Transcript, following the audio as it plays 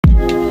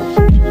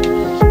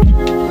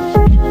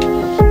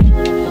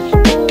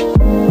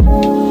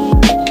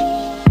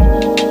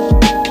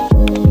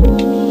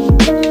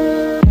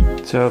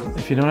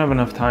you don't have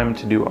enough time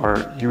to do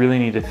art, you really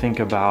need to think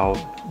about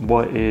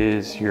what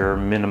is your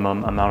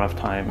minimum amount of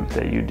time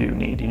that you do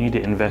need. You need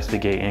to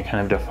investigate and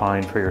kind of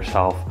define for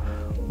yourself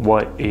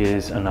what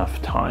is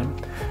enough time.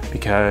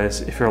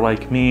 Because if you're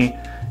like me,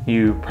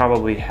 you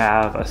probably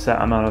have a set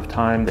amount of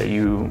time that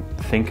you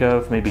think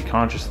of, maybe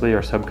consciously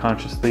or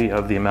subconsciously,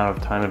 of the amount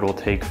of time it will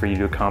take for you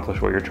to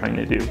accomplish what you're trying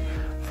to do.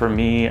 For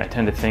me, I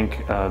tend to think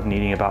of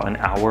needing about an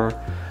hour,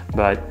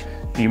 but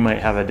you might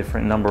have a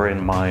different number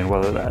in mind,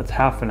 whether that's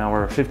half an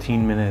hour,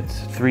 15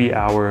 minutes, 3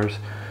 hours.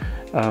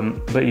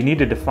 But you need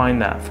to define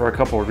that for a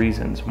couple of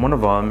reasons. One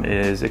of them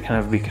is it kind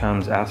of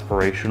becomes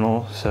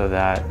aspirational, so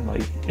that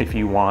like if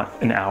you want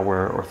an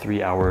hour or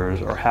 3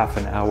 hours or half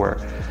an hour,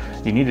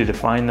 you need to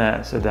define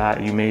that so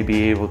that you may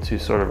be able to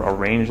sort of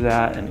arrange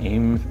that and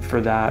aim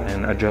for that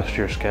and adjust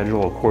your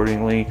schedule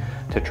accordingly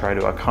to try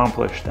to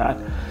accomplish that.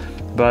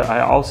 But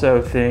I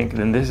also think,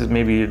 and this is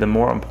maybe the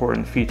more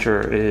important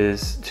feature,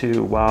 is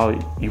to, while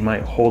you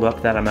might hold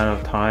up that amount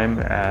of time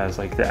as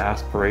like the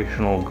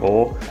aspirational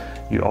goal,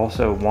 you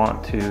also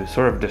want to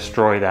sort of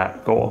destroy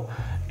that goal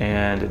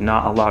and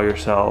not allow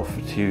yourself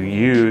to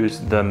use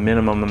the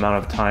minimum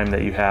amount of time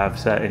that you have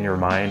set in your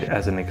mind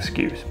as an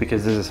excuse,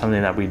 because this is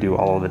something that we do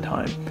all the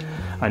time.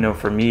 I know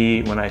for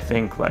me, when I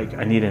think like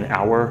I need an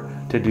hour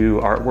to do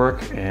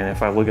artwork, and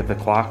if I look at the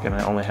clock and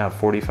I only have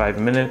 45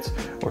 minutes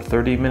or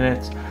 30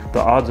 minutes,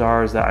 the odds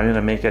are is that I'm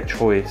gonna make a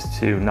choice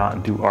to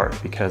not do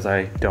art because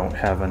I don't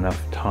have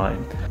enough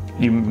time.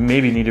 You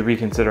maybe need to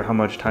reconsider how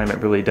much time it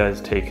really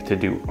does take to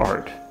do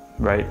art,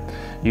 right?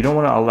 You don't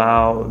want to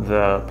allow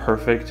the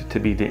perfect to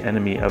be the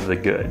enemy of the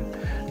good,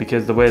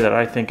 because the way that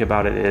I think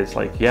about it is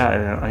like, yeah,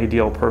 in an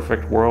ideal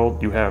perfect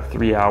world, you have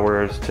 3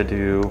 hours to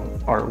do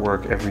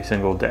artwork every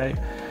single day.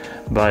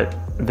 But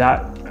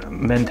that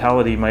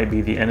mentality might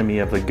be the enemy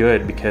of the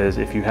good, because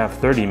if you have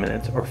 30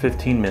 minutes or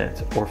 15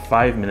 minutes or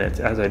 5 minutes,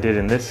 as I did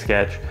in this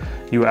sketch,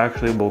 you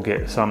actually will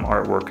get some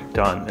artwork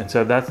done. And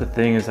so that's the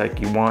thing, is like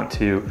you want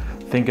to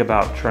think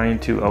about trying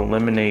to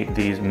eliminate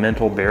these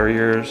mental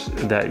barriers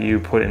that you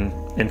put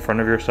in front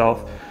of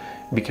yourself,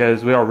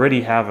 because we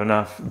already have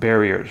enough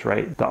barriers,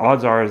 right? The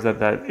odds are is that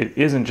it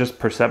isn't just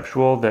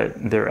perceptual,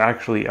 that there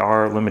actually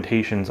are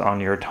limitations on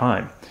your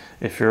time.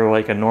 If you're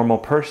like a normal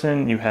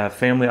person, you have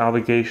family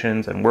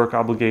obligations and work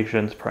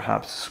obligations,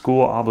 perhaps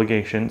school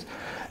obligations,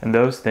 and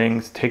those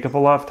things take up a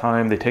lot of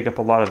time, they take up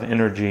a lot of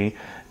energy,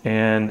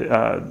 and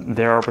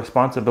there are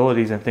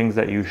responsibilities and things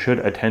that you should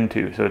attend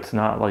to. So it's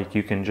not like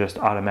you can just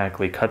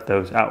automatically cut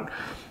those out.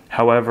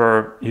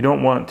 However, you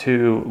don't want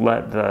to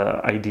let the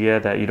idea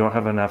that you don't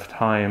have enough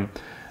time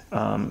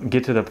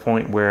get to the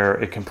point where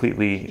it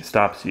completely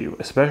stops you,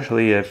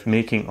 especially if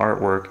making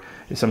artwork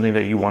is something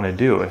that you want to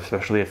do,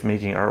 especially if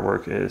making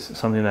artwork is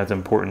something that's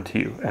important to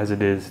you, as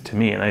it is to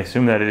me. And I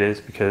assume that it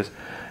is because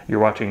you're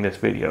watching this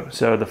video.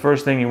 So the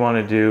first thing you want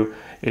to do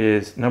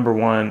is, number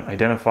one,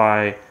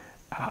 identify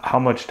how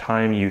much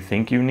time you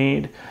think you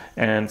need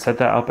and set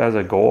that up as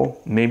a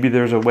goal. Maybe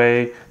there's a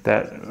way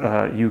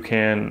that you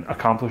can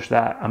accomplish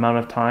that amount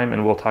of time,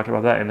 and we'll talk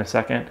about that in a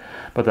second.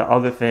 But the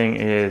other thing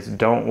is,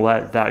 don't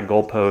let that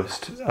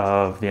goalpost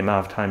of the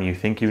amount of time you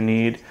think you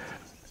need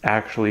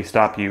actually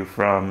stop you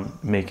from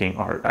making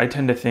art. I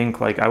tend to think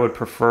like I would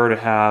prefer to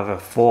have a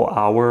full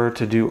hour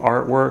to do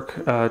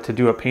artwork, to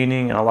do a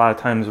painting. And a lot of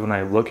times when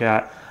I look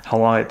at how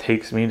long it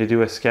takes me to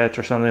do a sketch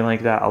or something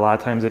like that, a lot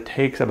of times it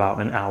takes about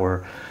an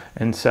hour.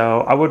 And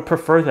so I would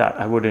prefer that.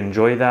 I would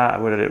enjoy that. I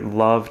would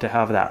love to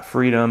have that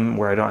freedom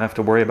where I don't have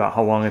to worry about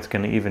how long it's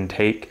going to even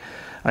take.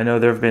 I know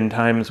there have been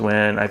times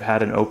when I've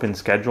had an open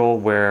schedule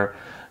where,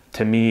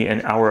 to me,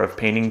 an hour of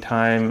painting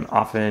time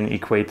often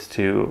equates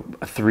to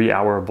a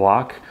 3-hour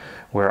block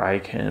where I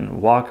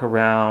can walk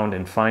around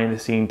and find a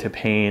scene to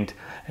paint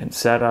and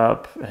set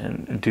up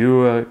and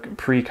do a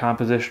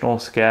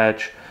pre-compositional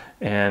sketch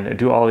and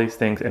do all these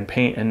things and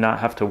paint and not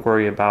have to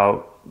worry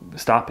about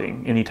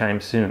stopping anytime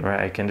soon, right?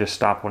 I can just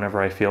stop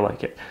whenever I feel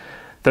like it.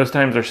 Those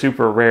times are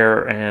super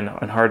rare and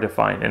hard to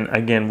find. And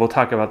again, we'll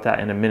talk about that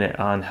in a minute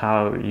on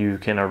how you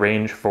can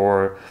arrange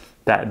for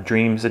that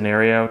dream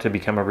scenario to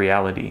become a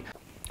reality.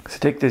 So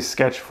take this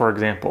sketch, for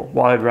example.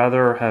 While I'd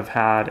rather have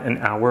had an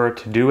hour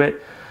to do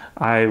it,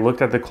 I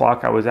looked at the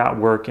clock. I was at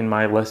work in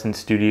my lesson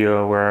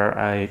studio where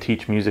I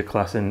teach music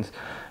lessons,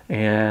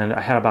 and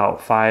I had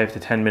about 5 to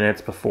 10 minutes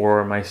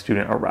before my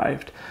student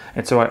arrived.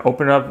 And so I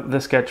opened up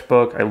the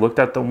sketchbook, I looked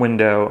out the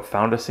window,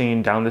 found a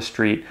scene down the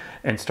street,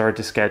 and started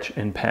to sketch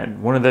in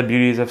pen. One of the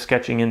beauties of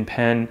sketching in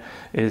pen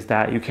is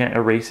that you can't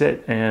erase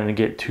it and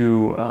get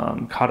too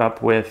caught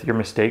up with your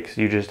mistakes.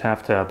 You just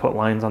have to put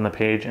lines on the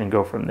page and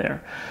go from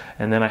there.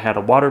 And then I had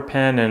a water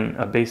pen and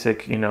a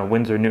basic,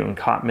 Winsor Newton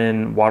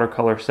Cotman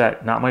watercolor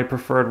set. Not my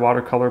preferred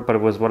watercolor, but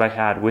it was what I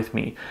had with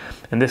me.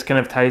 And this kind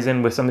of ties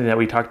in with something that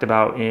we talked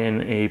about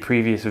in a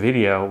previous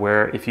video,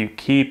 where if you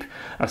keep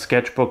a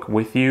sketchbook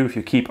with you, if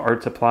you keep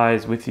art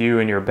supplies with you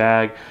in your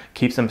bag,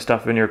 keep some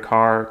stuff in your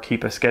car,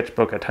 keep a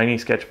sketchbook, a tiny tiny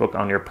sketchbook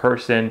on your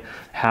person,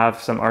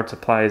 have some art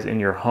supplies in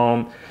your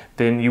home,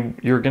 then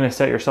you're going to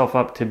set yourself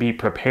up to be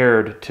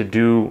prepared to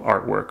do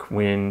artwork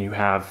when you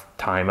have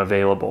time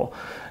available.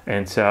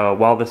 And so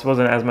while this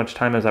wasn't as much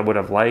time as I would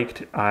have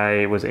liked,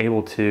 I was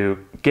able to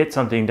get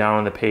something down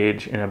on the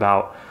page in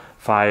about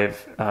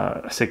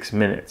 6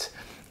 minutes.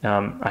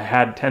 I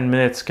had 10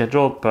 minutes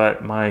scheduled,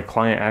 but my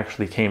client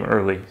actually came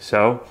early.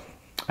 So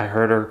I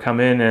heard her come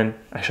in and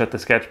I shut the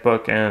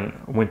sketchbook and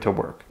went to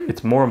work.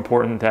 It's more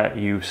important that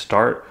you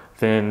start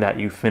than that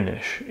you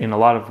finish. In a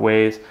lot of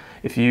ways,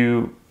 if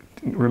you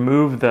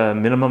remove the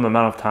minimum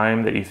amount of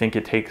time that you think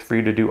it takes for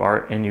you to do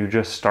art and you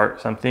just start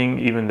something,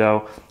 even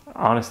though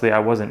honestly I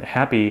wasn't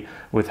happy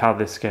with how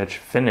this sketch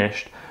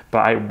finished, but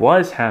I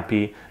was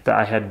happy that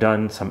I had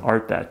done some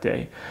art that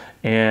day.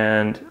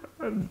 And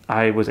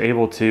I was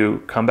able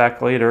to come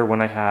back later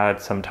when I had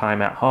some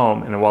time at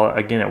home. And while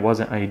again, it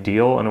wasn't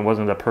ideal and it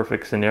wasn't the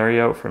perfect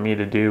scenario for me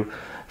to do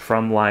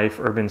from life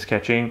urban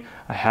sketching,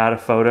 I had a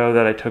photo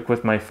that I took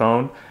with my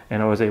phone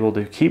and I was able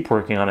to keep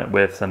working on it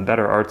with some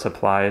better art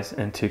supplies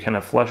and to kind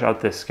of flesh out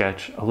this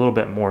sketch a little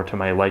bit more to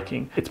my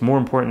liking. It's more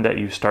important that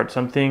you start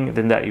something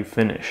than that you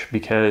finish,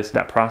 because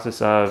that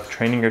process of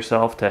training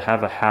yourself to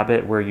have a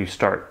habit where you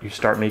start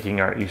making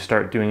art, you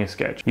start doing a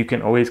sketch. You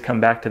can always come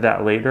back to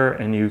that later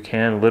and you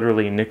can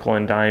literally nickel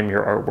and dime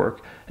your artwork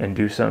and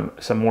do some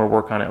more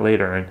work on it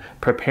later, and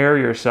prepare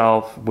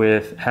yourself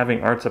with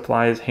having art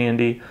supplies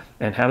handy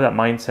and have that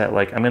mindset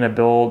like, I'm going to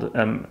build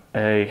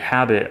a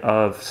habit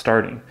of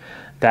starting.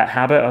 That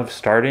habit of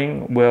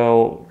starting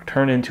will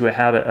turn into a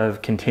habit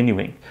of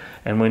continuing.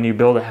 And when you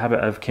build a habit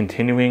of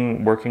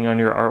continuing working on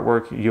your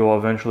artwork, you'll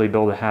eventually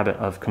build a habit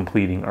of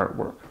completing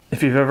artwork.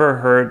 If you've ever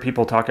heard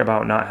people talk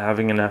about not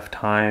having enough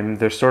time,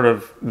 there's sort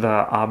of the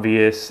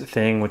obvious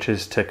thing, which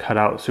is to cut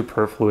out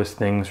superfluous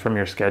things from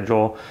your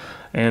schedule.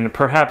 And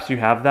perhaps you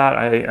have that.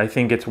 I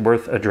think it's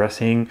worth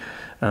addressing.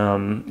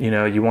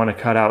 You want to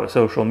cut out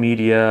social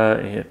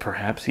media,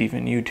 perhaps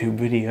even YouTube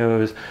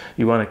videos.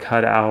 You want to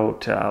cut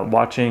out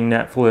watching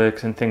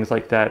Netflix and things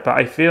like that.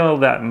 But I feel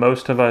that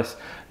most of us,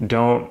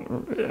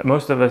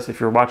 if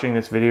you're watching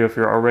this video, if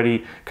you're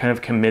already kind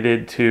of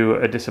committed to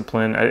a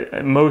discipline,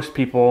 most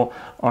people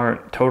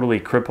aren't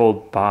totally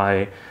crippled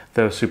by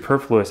those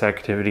superfluous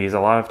activities. A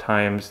lot of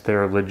times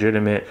they're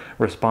legitimate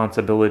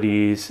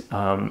responsibilities,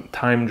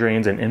 time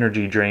drains and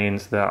energy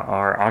drains that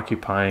are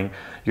occupying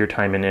your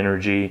time and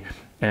energy.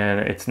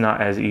 And it's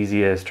not as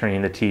easy as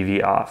turning the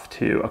TV off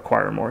to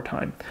acquire more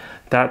time.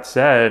 That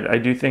said, I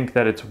do think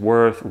that it's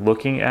worth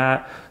looking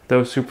at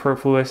those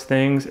superfluous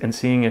things and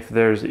seeing if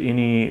there's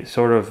any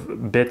sort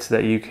of bits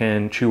that you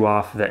can chew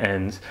off the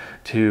ends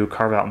to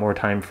carve out more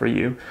time for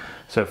you.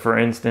 So for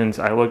instance,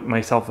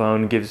 my cell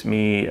phone gives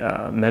me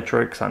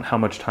metrics on how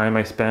much time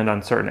I spend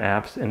on certain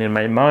apps. And in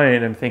my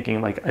mind, I'm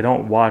thinking like, I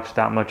don't watch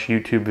that much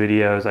YouTube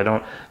videos. I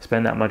don't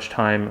spend that much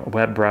time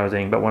web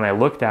browsing. But when I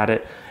looked at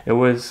it, it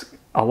was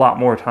a lot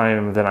more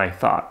time than I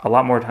thought, a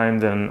lot more time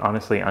than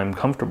honestly I'm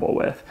comfortable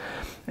with.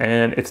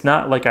 And it's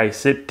not like I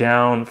sit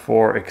down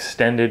for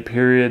extended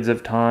periods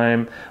of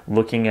time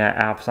looking at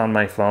apps on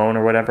my phone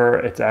or whatever.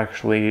 It's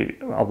actually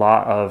a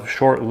lot of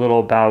short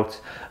little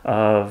bouts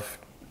of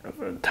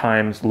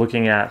times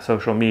looking at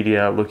social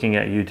media, looking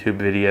at YouTube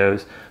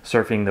videos,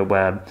 surfing the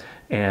web.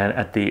 And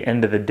at the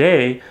end of the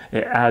day,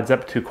 it adds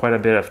up to quite a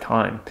bit of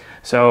time.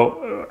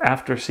 So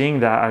after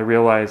seeing that, I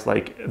realized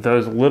like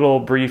those little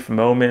brief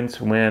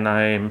moments when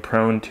I'm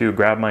prone to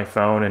grab my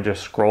phone and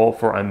just scroll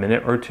for a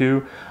minute or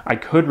two, I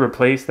could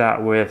replace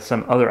that with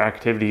some other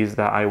activities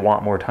that I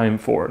want more time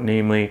for.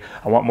 Namely,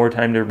 I want more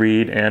time to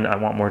read and I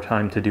want more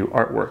time to do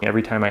artwork.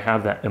 Every time I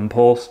have that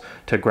impulse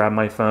to grab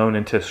my phone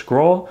and to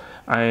scroll,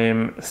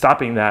 I'm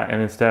stopping that,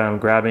 and instead I'm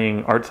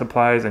grabbing art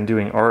supplies and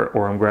doing art,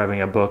 or I'm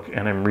grabbing a book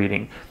and I'm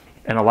reading.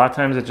 And a lot of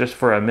times it's just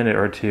for a minute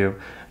or two,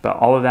 but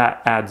all of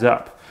that adds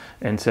up.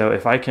 And so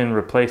if I can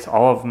replace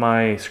all of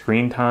my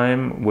screen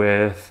time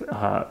with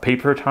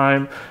paper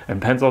time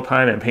and pencil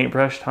time and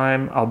paintbrush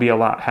time, I'll be a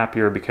lot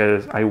happier,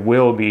 because I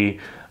will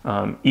be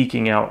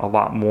eking out a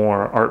lot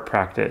more art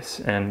practice.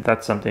 And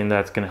that's something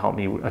that's going to help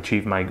me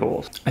achieve my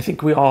goals. I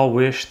think we all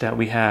wish that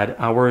we had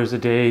hours a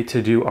day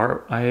to do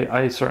art.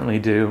 I certainly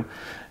do.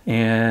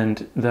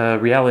 And the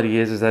reality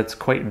is that's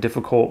quite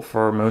difficult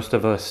for most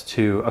of us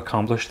to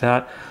accomplish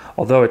that,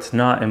 although it's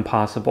not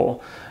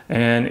impossible.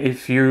 And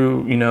if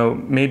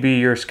maybe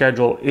your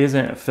schedule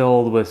isn't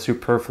filled with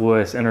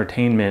superfluous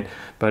entertainment,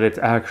 but it's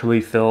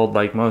actually filled,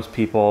 like most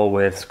people,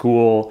 with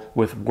school,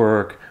 with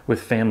work,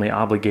 with family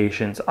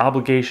obligations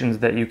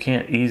that you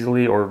can't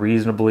easily or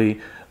reasonably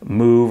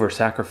move or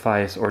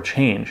sacrifice or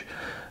change.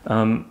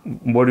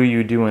 What do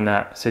you do in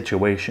that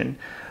situation?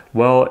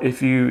 Well,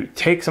 if you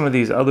take some of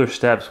these other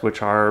steps,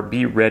 which are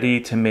be ready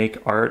to make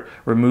art,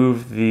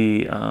 remove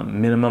the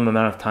minimum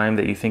amount of time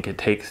that you think it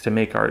takes to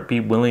make art, be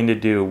willing to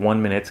do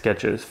 1-minute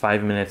sketches,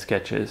 5-minute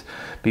sketches,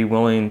 be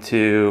willing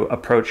to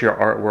approach your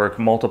artwork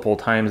multiple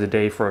times a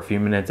day for a few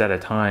minutes at a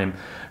time,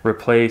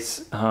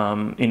 replace,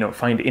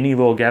 find any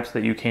little gaps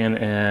that you can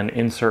and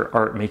insert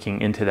art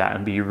making into that,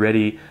 and be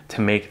ready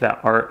to make that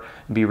art,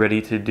 be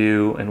ready to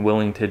do and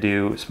willing to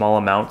do small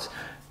amounts,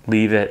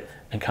 leave it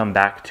and come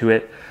back to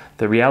it.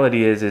 The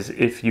reality is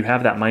if you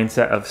have that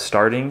mindset of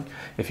starting,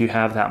 if you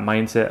have that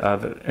mindset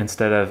of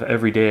instead of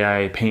every day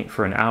I paint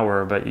for an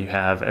hour, but you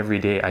have every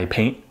day I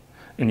paint,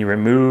 and you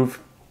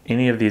remove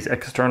any of these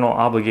external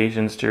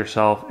obligations to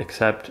yourself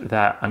except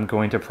that I'm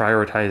going to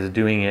prioritize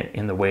doing it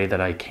in the way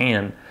that I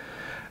can,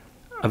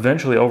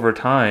 eventually over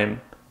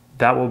time,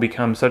 that will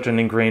become such an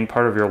ingrained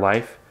part of your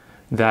life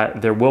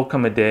that there will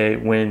come a day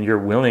when you're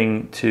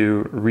willing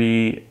to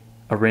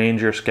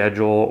rearrange your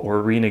schedule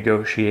or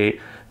renegotiate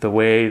the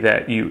way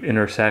that you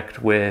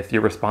intersect with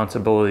your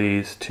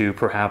responsibilities to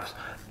perhaps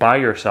buy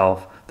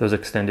yourself those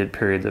extended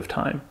periods of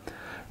time,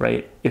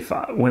 right?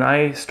 When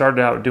I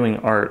started out doing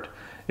art,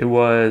 it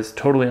was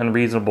totally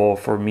unreasonable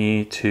for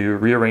me to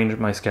rearrange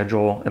my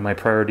schedule and my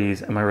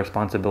priorities and my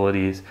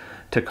responsibilities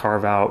to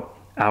carve out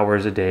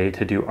hours a day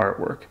to do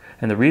artwork.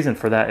 And the reason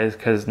for that is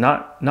because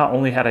not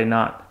only had I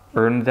not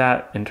earned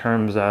that in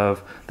terms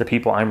of the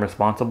people I'm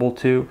responsible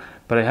to,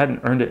 but I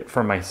hadn't earned it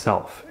for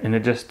myself. And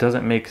it just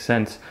doesn't make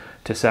sense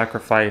to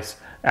sacrifice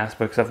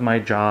aspects of my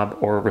job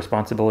or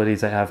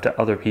responsibilities I have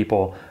to other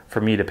people for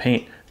me to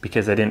paint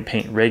because I didn't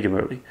paint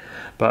regularly.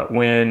 But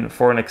when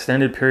for an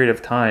extended period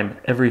of time,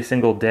 every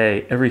single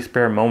day, every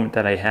spare moment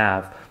that I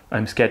have,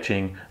 I'm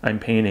sketching, I'm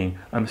painting,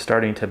 I'm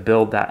starting to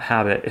build that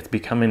habit, it's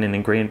becoming an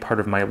ingrained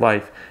part of my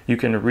life, you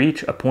can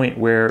reach a point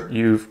where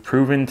you've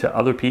proven to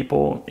other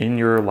people in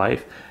your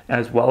life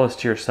as well as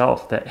to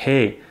yourself that,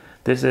 hey,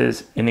 this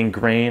is an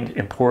ingrained,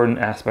 important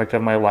aspect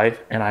of my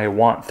life, and I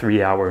want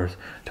 3 hours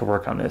to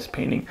work on this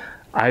painting.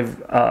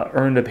 I've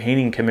earned a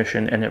painting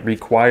commission, and it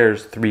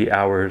requires 3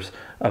 hours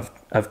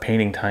of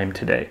painting time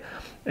today.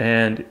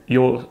 And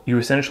you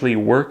essentially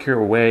work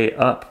your way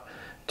up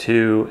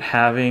to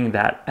having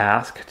that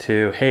ask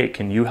to, hey,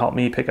 can you help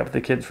me pick up the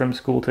kids from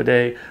school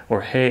today?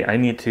 Or, hey, I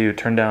need to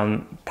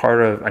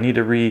I need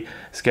to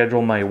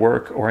reschedule my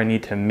work, or I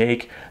need to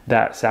make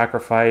that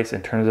sacrifice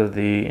in terms of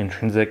the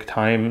intrinsic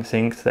time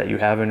sinks that you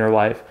have in your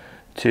life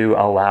to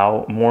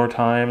allow more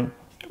time,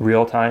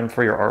 real time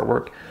for your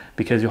artwork,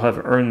 because you'll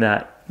have earned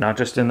that not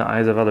just in the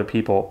eyes of other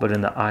people, but in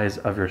the eyes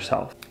of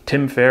yourself.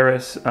 Tim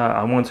Ferriss,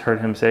 I once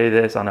heard him say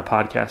this on a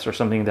podcast or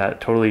something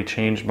that totally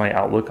changed my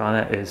outlook on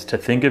it, is to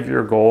think of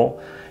your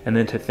goal and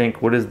then to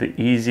think what is the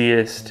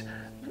easiest,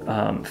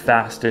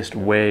 fastest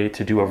way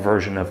to do a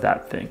version of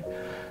that thing.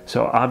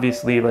 So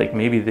obviously, like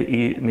maybe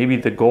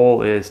the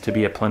goal is to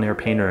be a plein air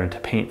painter and to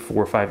paint 4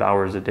 or 5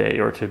 hours a day,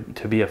 or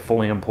to be a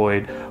fully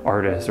employed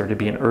artist, or to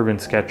be an urban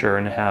sketcher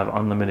and have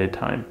unlimited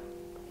time.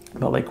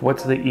 But like,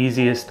 what's the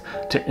easiest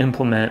to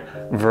implement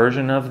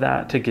version of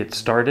that to get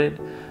started?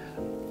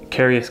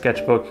 Carry a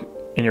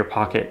sketchbook in your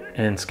pocket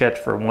and sketch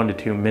for 1 to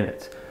 2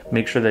 minutes.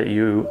 Make sure that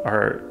you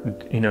are,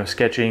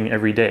 sketching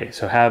every day.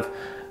 So have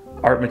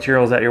art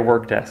materials at your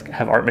work desk,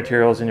 have art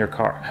materials in your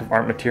car, have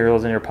art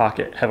materials in your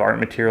pocket, have art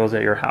materials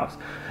at your house.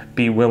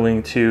 Be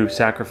willing to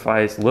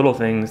sacrifice little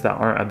things that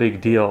aren't a big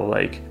deal,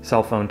 like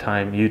cell phone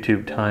time,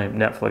 YouTube time,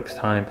 Netflix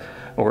time,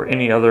 or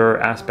any other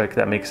aspect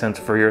that makes sense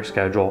for your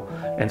schedule,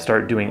 and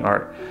start doing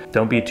art.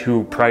 Don't be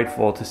too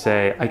prideful to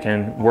say, I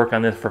can work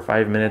on this for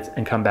 5 minutes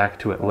and come back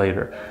to it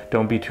later.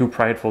 Don't be too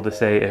prideful to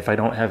say, if I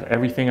don't have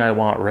everything I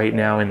want right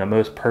now in the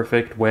most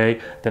perfect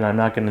way, then I'm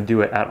not going to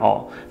do it at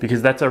all.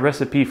 Because that's a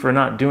recipe for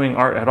not doing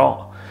art at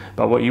all.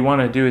 But what you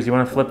want to do is you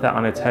want to flip that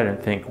on its head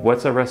and think,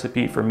 what's a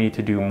recipe for me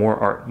to do more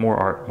art, more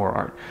art, more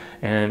art?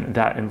 And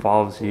that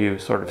involves you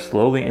sort of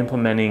slowly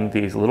implementing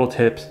these little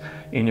tips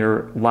in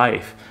your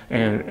life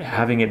and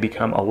having it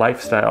become a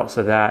lifestyle,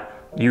 so that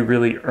you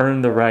really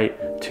earn the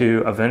right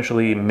to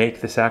eventually make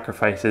the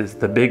sacrifices,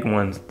 the big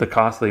ones, the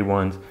costly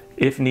ones,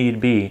 if need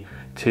be,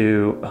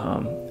 to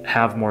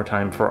have more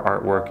time for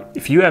artwork.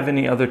 If you have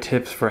any other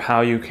tips for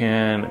how you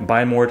can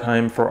buy more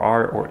time for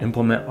art or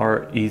implement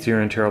art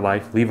easier into your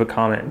life, leave a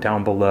comment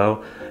down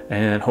below.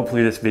 And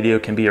hopefully this video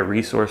can be a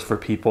resource for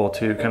people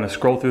to kind of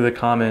scroll through the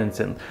comments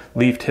and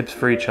leave tips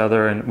for each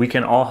other, and we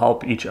can all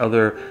help each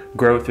other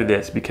grow through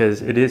this,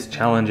 because it is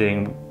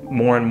challenging.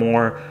 More and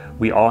more,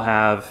 we all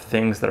have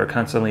things that are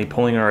constantly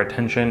pulling our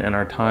attention and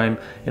our time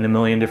in a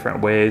million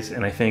different ways,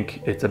 and I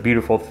think it's a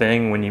beautiful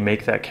thing when you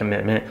make that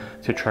commitment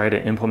to try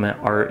to implement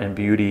art and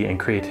beauty and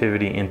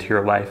creativity into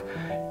your life.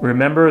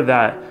 Remember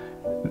that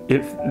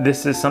if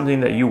this is something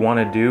that you want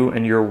to do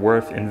and you're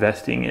worth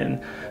investing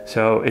in.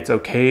 So it's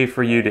okay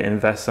for you to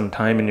invest some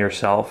time in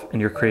yourself and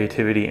your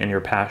creativity and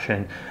your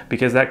passion,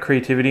 because that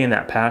creativity and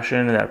that passion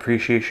and that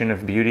appreciation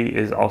of beauty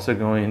is also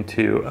going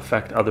to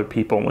affect other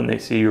people when they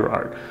see your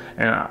art.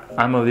 And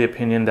I'm of the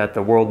opinion that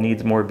the world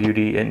needs more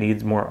beauty, it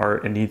needs more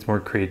art, it needs more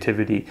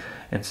creativity.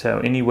 And so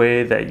any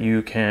way that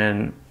you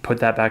can put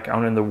that back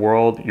out in the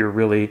world, you're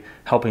really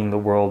helping the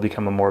world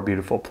become a more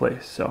beautiful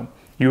place. So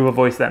you have a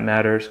voice that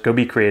matters. Go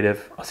be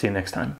creative. I'll see you next time.